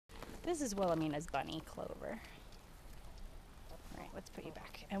This is Wilhelmina's bunny, Clover. All right, let's put you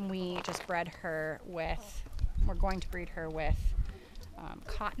back. And we just bred her with, we're going to breed her with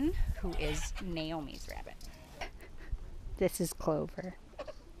Cotton, who is Naomi's rabbit. This is Clover.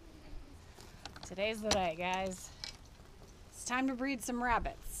 Today's the day, guys. It's time to breed some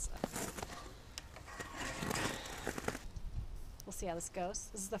rabbits. We'll see how this goes.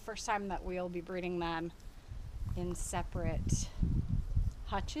 This is the first time that we'll be breeding them in separate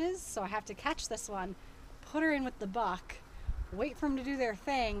hutches, so I have to catch this one, put her in with the buck, wait for them to do their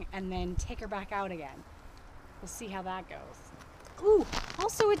thing, and then take her back out again. We'll see how that goes. Ooh,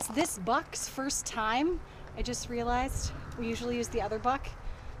 also it's this buck's first time. I just realized we usually use the other buck.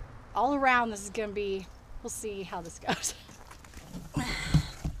 All around this is gonna be, we'll see how this goes.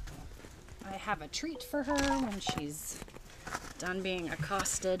 I have a treat for her when she's done being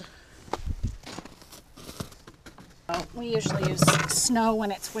accosted. We usually use snow when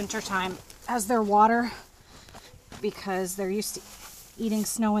it's winter time as their water because they're used to eating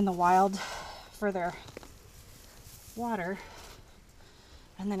snow in the wild for their water,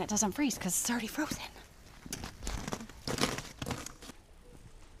 and then it doesn't freeze because it's already frozen.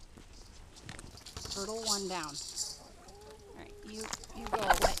 Hurdle one down. All right, you go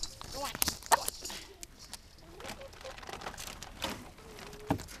away. Go on. Go on.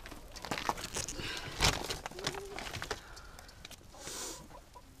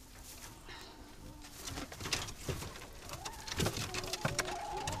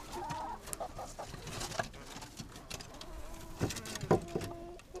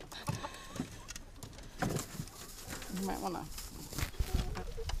 You might want to.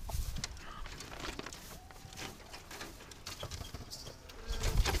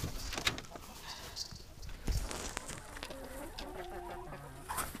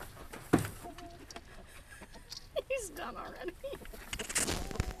 He's done already.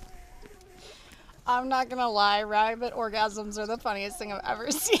 I'm not gonna lie, rabbit orgasms are the funniest thing I've ever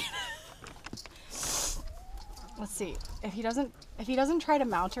seen. Let's see. If he doesn't try to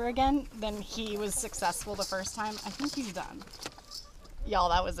mount her again, then he was successful the first time. I think he's done. Y'all,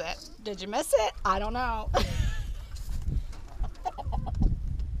 that was it. Did you miss it? I don't know.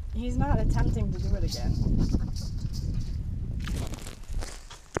 He's not attempting to do it again.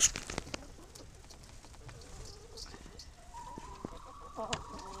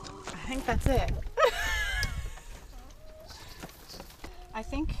 I think that's it. I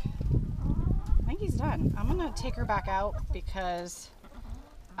think he's done. I'm gonna take her back out because,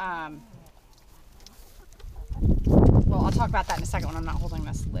 well, I'll talk about that in a second when I'm not holding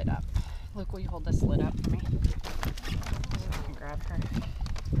this lid up. Luke, will you hold this lid up for me? I can grab her.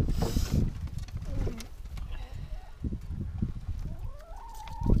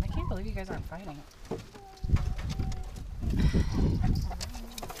 I can't believe you guys aren't fighting.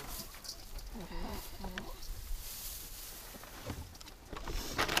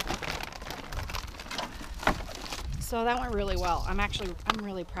 So that went really well. I'm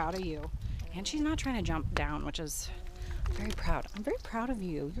really proud of you. And she's not trying to jump down, which is very proud. I'm very proud of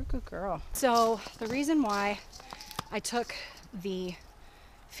you. You're a good girl. So the reason why I took the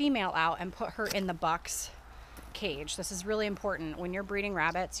female out and put her in the buck's cage, this is really important. When you're breeding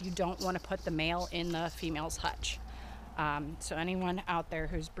rabbits, you don't want to put the male in the female's hutch. So anyone out there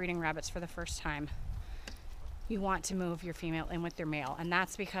who's breeding rabbits for the first time, you want to move your female in with your male. And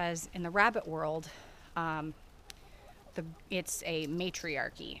that's because in the rabbit world, it's a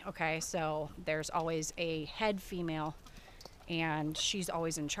matriarchy, okay? So there's always a head female and she's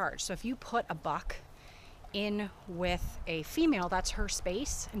always in charge. So if you put a buck in with a female, that's her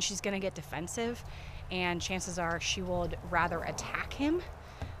space and she's gonna get defensive, and chances are she would rather attack him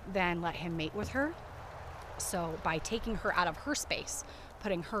than let him mate with her. So by taking her out of her space,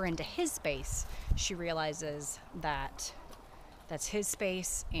 putting her into his space, she realizes that that's his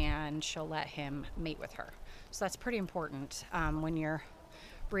space and she'll let him mate with her. So that's pretty important when you're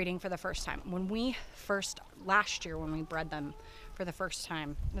breeding for the first time. Last year when we bred them for the first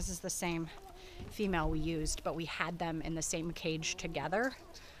time, this is the same female we used, but we had them in the same cage together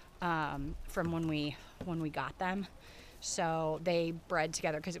from when we got them. So they bred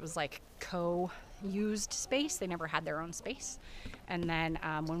together because it was like co-used space. They never had their own space. And then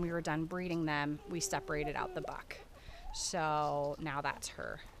when we were done breeding them, we separated out the buck. So now that's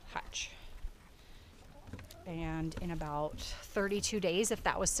her hutch. And in about 32 days, if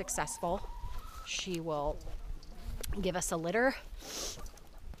that was successful, she will give us a litter.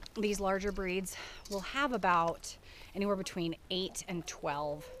 These larger breeds will have about anywhere between 8 and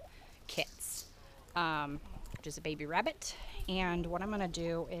 12 kits, which is a baby rabbit. And what I'm going to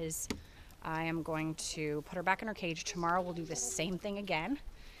do is I am going to put her back in her cage. Tomorrow we'll do the same thing again.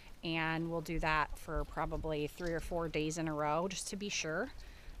 and we'll do that for probably 3 or 4 days in a row just to be sure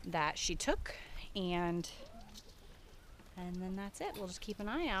that she took, and then that's it. We'll just keep an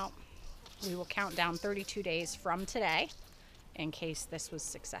eye out. We will count down 32 days from today in case this was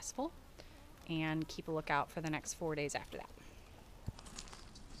successful, and keep a lookout for the next 4 days after that.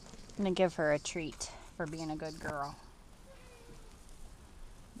 I'm gonna give her a treat for being a good girl.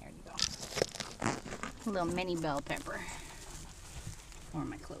 There you go. A little mini bell pepper for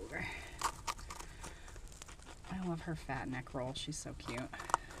my Clover. I love her fat neck roll. She's so cute.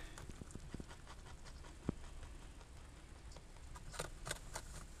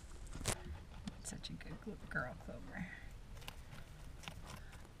 Such a good girl, Clover.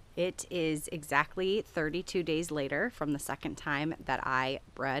 It is exactly 32 days later from the second time that I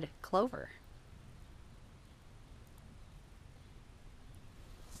bred Clover.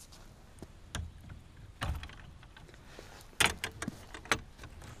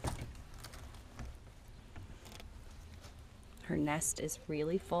 Her nest is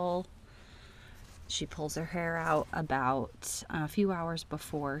really full. She pulls her hair out about a few hours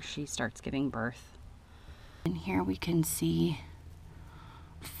before she starts giving birth. And here we can see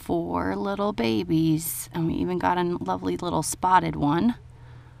 4 little babies, and we even got a lovely little spotted one.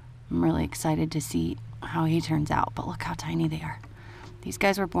 I'm really excited to see how he turns out, but look how tiny they are. These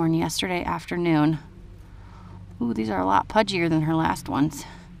guys were born yesterday afternoon. Ooh, these are a lot pudgier than her last ones.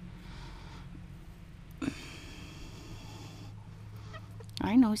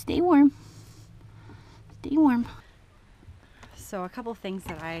 I know, stay warm. Stay warm. So a couple things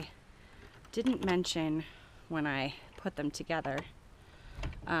that I didn't mention when I put them together,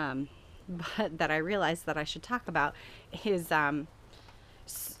 but that I realized that I should talk about is,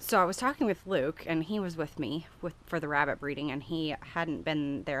 so I was talking with Luke, and he was with me for the rabbit breeding, and he hadn't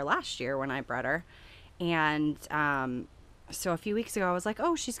been there last year when I bred her. And so a few weeks ago I was like,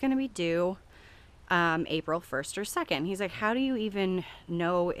 oh, she's going to be due April 1st or 2nd. He's like, how do you even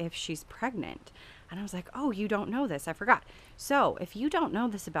know if she's pregnant? And I was like, oh, you don't know this. I forgot. So if you don't know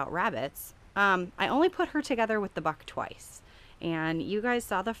this about rabbits, I only put her together with the buck twice. And you guys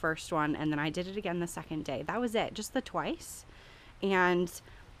saw the first one, and then I did it again the second day. That was it, just the twice. And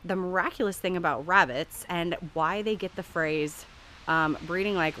the miraculous thing about rabbits, and why they get the phrase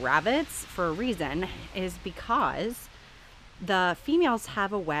breeding like rabbits for a reason, is because the females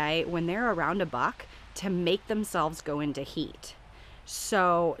have a way when they're around a buck to make themselves go into heat.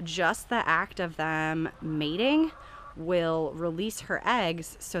 So just the act of them mating will release her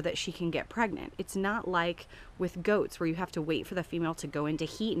eggs so that she can get pregnant. It's not like with goats where you have to wait for the female to go into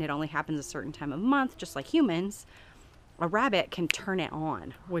heat and it only happens a certain time of month, just like humans. A rabbit can turn it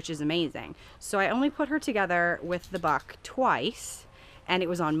on, which is amazing. So I only put her together with the buck twice, and it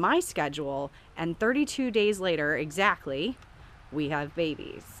was on my schedule, and 32 days later exactly, we have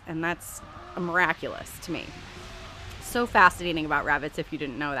babies, and that's miraculous to me. So fascinating about rabbits if you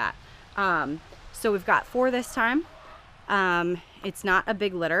didn't know that. So we've got 4 this time. It's not a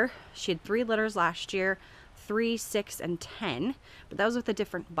big litter. She had 3 litters last year, 3, 6, and 10, but that was with a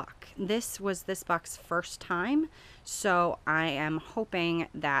different buck. This was this buck's first time, so I am hoping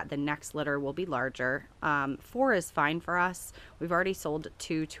that the next litter will be larger. 4 is fine for us. We've already sold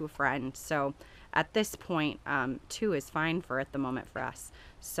 2 to a friend, so at this point, 2 is fine for at the moment for us.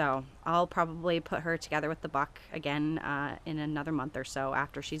 So I'll probably put her together with the buck again in another month or so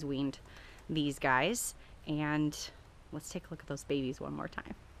after she's weaned these guys. And let's take a look at those babies one more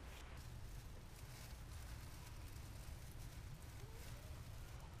time.